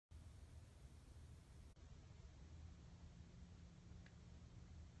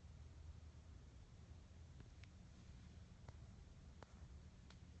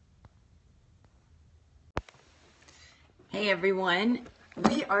Hey everyone,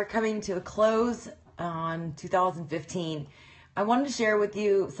 we are coming to a close on 2015. I wanted to share with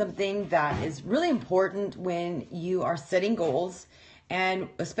you something that is really important when you are setting goals, and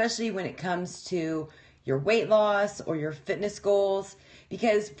especially when it comes to your weight loss or your fitness goals.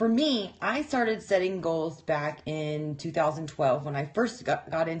 Because for me, I started setting goals back in 2012 when I first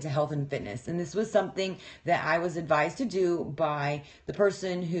got into health and fitness. And this was something that I was advised to do by the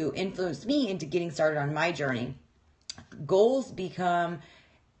person who influenced me into getting started on my journey. Goals become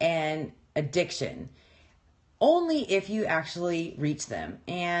an addiction only if you actually reach them.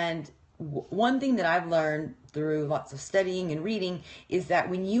 And one thing that I've learned through lots of studying and reading is that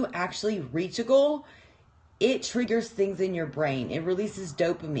when you actually reach a goal, it triggers things in your brain. It releases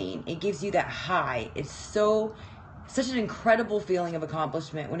dopamine. It gives you that high. It's such an incredible feeling of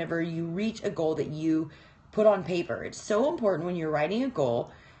accomplishment whenever you reach a goal that you put on paper. It's so important when you're writing a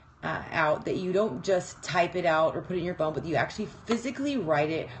goal out that you don't just type it out or put it in your phone, but you actually physically write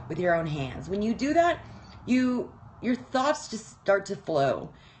it with your own hands. When you do that, your thoughts just start to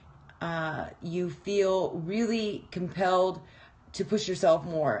flow. You feel really compelled to push yourself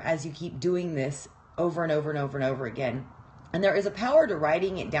more as you keep doing this over and over and over and over again. And there is a power to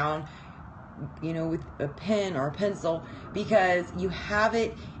writing it down, with a pen or a pencil, because you have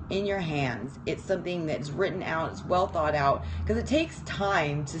it in your hands. It's something that's written out, it's well thought out, because it takes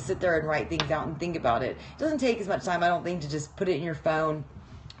time to sit there and write things out and think about it. It doesn't take as much time, I don't think, to just put it in your phone.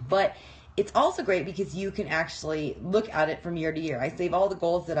 But it's also great because you can actually look at it from year to year. I save all the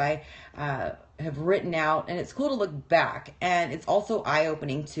goals that I have written out, and it's cool to look back. And it's also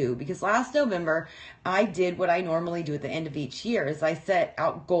eye-opening too, because last November I did what I normally do at the end of each year, is I set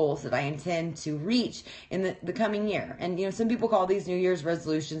out goals that I intend to reach in the coming year. And some people call these New Year's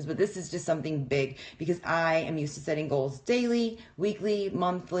resolutions, but this is just something big because I am used to setting goals daily, weekly,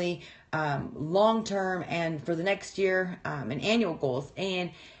 monthly, long-term, and for the next year, and annual goals.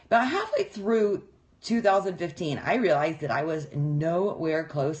 And about halfway through 2015, I realized that I was nowhere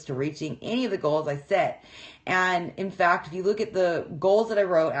close to reaching any of the goals I set. And in fact, if you look at the goals that I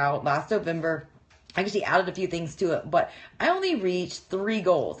wrote out last November, I actually added a few things to it, but I only reached 3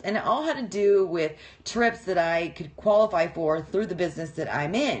 goals, and it all had to do with trips that I could qualify for through the business that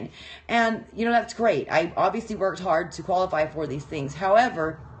I'm in. And, that's great. I obviously worked hard to qualify for these things.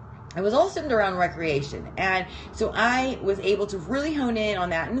 However, I was all centered around recreation. And so I was able to really hone in on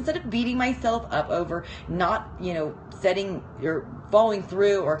that. And instead of beating myself up over not, setting or following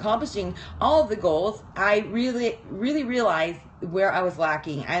through or accomplishing all of the goals, I really, really realized where I was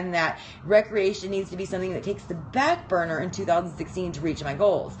lacking, and that recreation needs to be something that takes the back burner in 2016 to reach my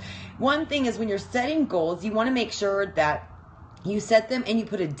goals. One thing is, when you're setting goals, you want to make sure that you set them and you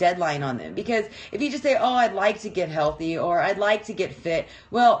put a deadline on them. Because if you just say, oh, I'd like to get healthy or I'd like to get fit,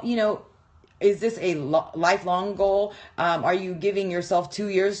 well, is this a lifelong goal? Are you giving yourself 2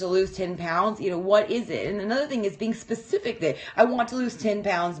 years to lose 10 pounds? What is it? And another thing is being specific that I want to lose 10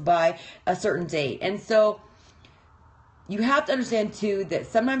 pounds by a certain date. And so you have to understand too that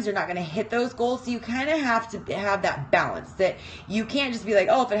sometimes you're not going to hit those goals. So you kind of have to have that balance, that you can't just be like,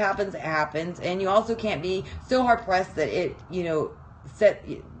 oh, if it happens, it happens. And you also can't be so hard pressed that it,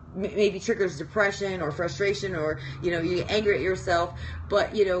 maybe triggers depression or frustration, or, you get angry at yourself.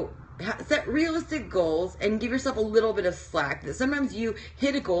 But, set realistic goals and give yourself a little bit of slack. That sometimes you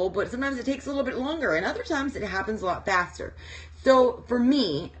hit a goal, but sometimes it takes a little bit longer, and other times it happens a lot faster. So for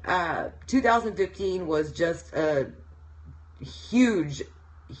me, 2015 was just a huge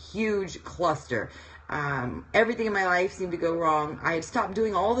cluster. Everything in my life seemed to go wrong. I had stopped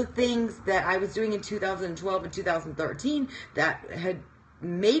doing all the things that I was doing in 2012 and 2013 that had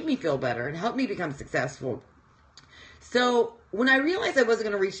made me feel better and helped me become successful. So when I realized I wasn't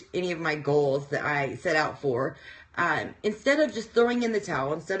going to reach any of my goals that I set out for, instead of just throwing in the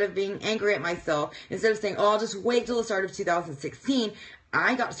towel, instead of being angry at myself, instead of saying, oh, I'll just wait till the start of 2016,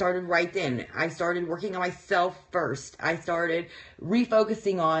 I got started right then. I started working on myself first. I started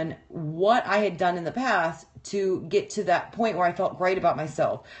refocusing on what I had done in the past to get to that point where I felt great about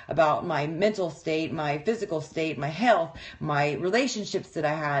myself, about my mental state, my physical state, my health, my relationships that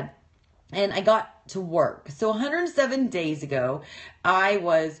I had. And I got to work. So 107 days ago, I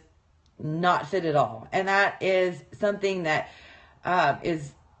was not fit at all. And that is something that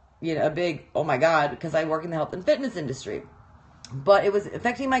is, a big, oh my God, because I work in the health and fitness industry. But it was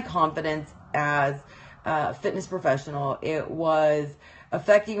affecting my confidence as a fitness professional. It was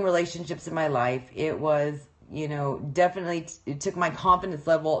affecting relationships in my life. It was, definitely, it took my confidence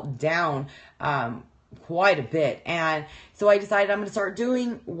level down quite a bit. And so I decided I'm going to start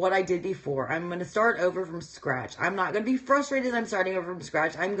doing what I did before. I'm going to start over from scratch. I'm not going to be frustrated I'm starting over from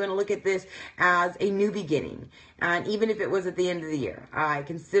scratch. I'm going to look at this as a new beginning. And even if it was at the end of the year, I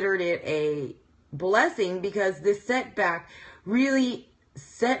considered it a blessing because this setback really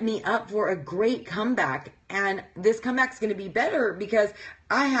set me up for a great comeback. And this comeback is going to be better because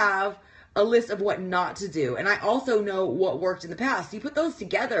I have a list of what not to do. And I also know what worked in the past. You put those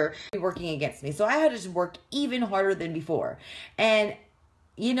together, working against me. So I had to just work even harder than before. And,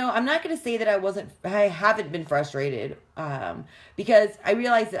 you know, I'm not going to say that I haven't been frustrated because I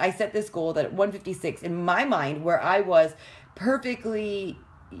realized that I set this goal that at 156 in my mind where I was perfectly,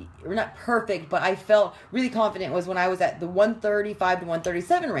 or not perfect, but I felt really confident was when I was at the 135 to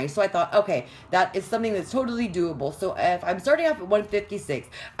 137 range. So I thought, okay, that is something that's totally doable. So if I'm starting off at 156,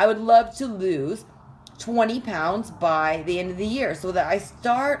 I would love to lose 20 pounds by the end of the year so that I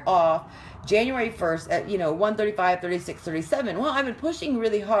start off January 1st at, 135, 36, 37. Well, I've been pushing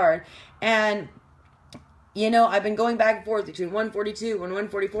really hard, and I've been going back and forth between 142 and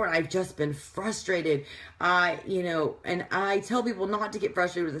 144, and I've just been frustrated. And I tell people not to get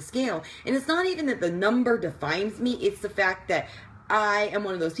frustrated with the scale. And it's not even that the number defines me. It's the fact that I am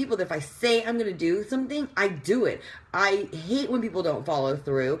one of those people that if I say I'm going to do something, I do it. I hate when people don't follow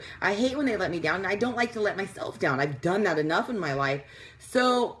through. I hate when they let me down, and I don't like to let myself down. I've done that enough in my life.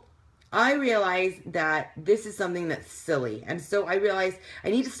 So I realized that this is something that's silly. And so I realized I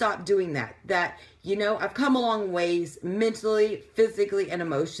need to stop doing that. I've come a long ways mentally, physically, and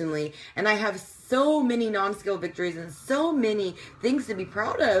emotionally. And I have so many non-scale victories and so many things to be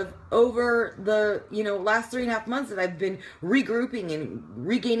proud of over the, last 3.5 months that I've been regrouping and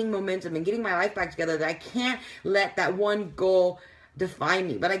regaining momentum and getting my life back together, that I can't let that one goal define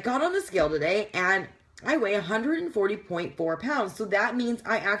me. But I got on the scale today and I weigh 140.4 pounds. So that means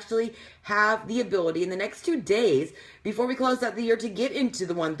I actually have the ability in the next 2 days before we close out the year to get into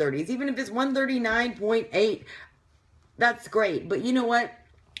the 130s. Even if it's 139.8, that's great. But you know what?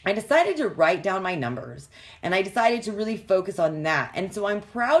 I decided to write down my numbers, and I decided to really focus on that. And so I'm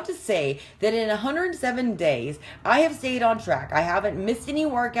proud to say that in 107 days, I have stayed on track. I haven't missed any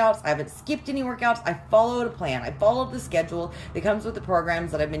workouts. I haven't skipped any workouts. I followed a plan. I followed the schedule that comes with the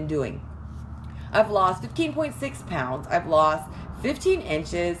programs that I've been doing. I've lost 15.6 pounds. I've lost 15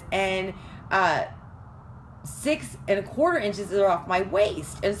 inches, and 6.25 inches are off my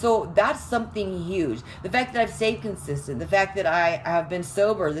waist. And so that's something huge. The fact that I've stayed consistent, the fact that I have been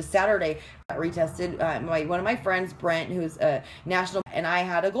sober. This Saturday, I retested one of my friends, Brent, who's a national, and I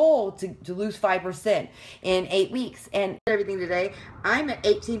had a goal to lose 5% in 8 weeks. And everything today, I'm at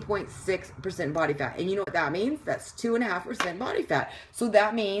 18.6% body fat. And you know what that means? That's 2.5% body fat. So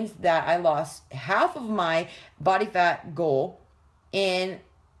that means that I lost half of my body fat goal in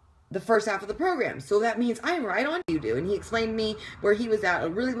the first half of the program. So that means I'm right on you do. And he explained to me where he was at a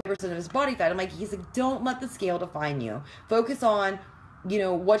really low percent of his body fat. He's like, don't let the scale define you. Focus on,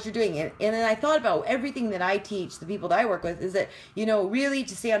 what you're doing. And then I thought about everything that I teach the people that I work with is that, really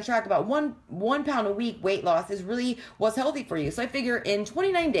to stay on track about one pound a week weight loss is really what's healthy for you. So I figure in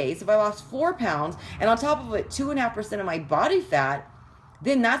 29 days, if I lost 4 pounds and on top of it, 2.5% of my body fat,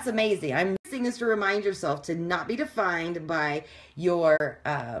 then that's amazing. I'm saying this to remind yourself to not be defined by your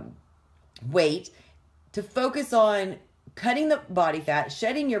weight, to focus on cutting the body fat,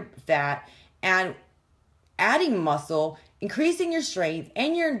 shedding your fat, and adding muscle, increasing your strength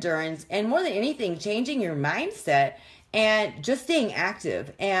and your endurance, and more than anything, changing your mindset and just staying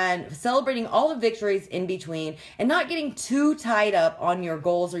active and celebrating all the victories in between and not getting too tied up on your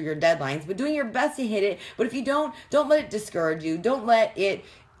goals or your deadlines, but doing your best to hit it. But if you don't let it discourage you. Don't let it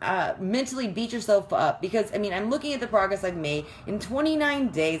mentally beat yourself up, because I'm looking at the progress I've made. In 29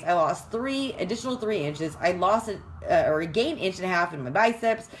 days, I lost 3 inches. I lost or gained 1.5 inches in my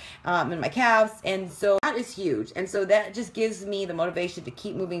biceps, and my calves, and so that is huge. And so that just gives me the motivation to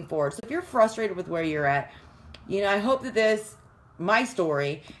keep moving forward. So if you're frustrated with where you're at, I hope that my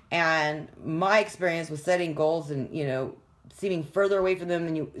story and my experience with setting goals and seeming further away from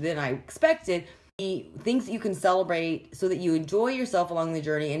them than I expected, things that you can celebrate so that you enjoy yourself along the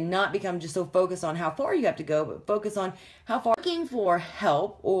journey and not become just so focused on how far you have to go, but focus on how far. Looking for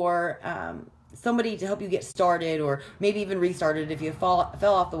help or somebody to help you get started, or maybe even restarted if you fell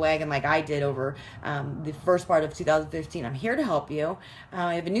off the wagon like I did over the first part of 2015. I'm here to help you.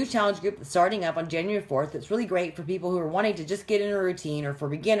 I have a new challenge group that's starting up on January 4th. It's really great for people who are wanting to just get in a routine, or for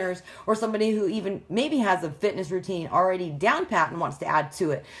beginners, or somebody who even maybe has a fitness routine already down pat and wants to add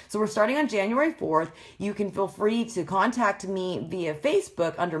to it. So we're starting on January 4th. You can feel free to contact me via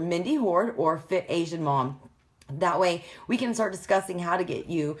Facebook under Mindy Horde or Fit Asian Mom. That way we can start discussing how to get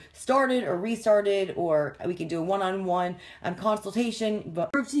you started or restarted, or we can do a one-on-one consultation,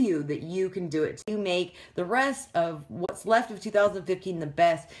 but prove to you that you can do it. You make the rest of what's left of 2015 the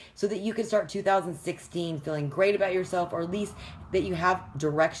best, so that you can start 2016 feeling great about yourself, or at least that you have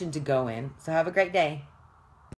direction to go in. So have a great day.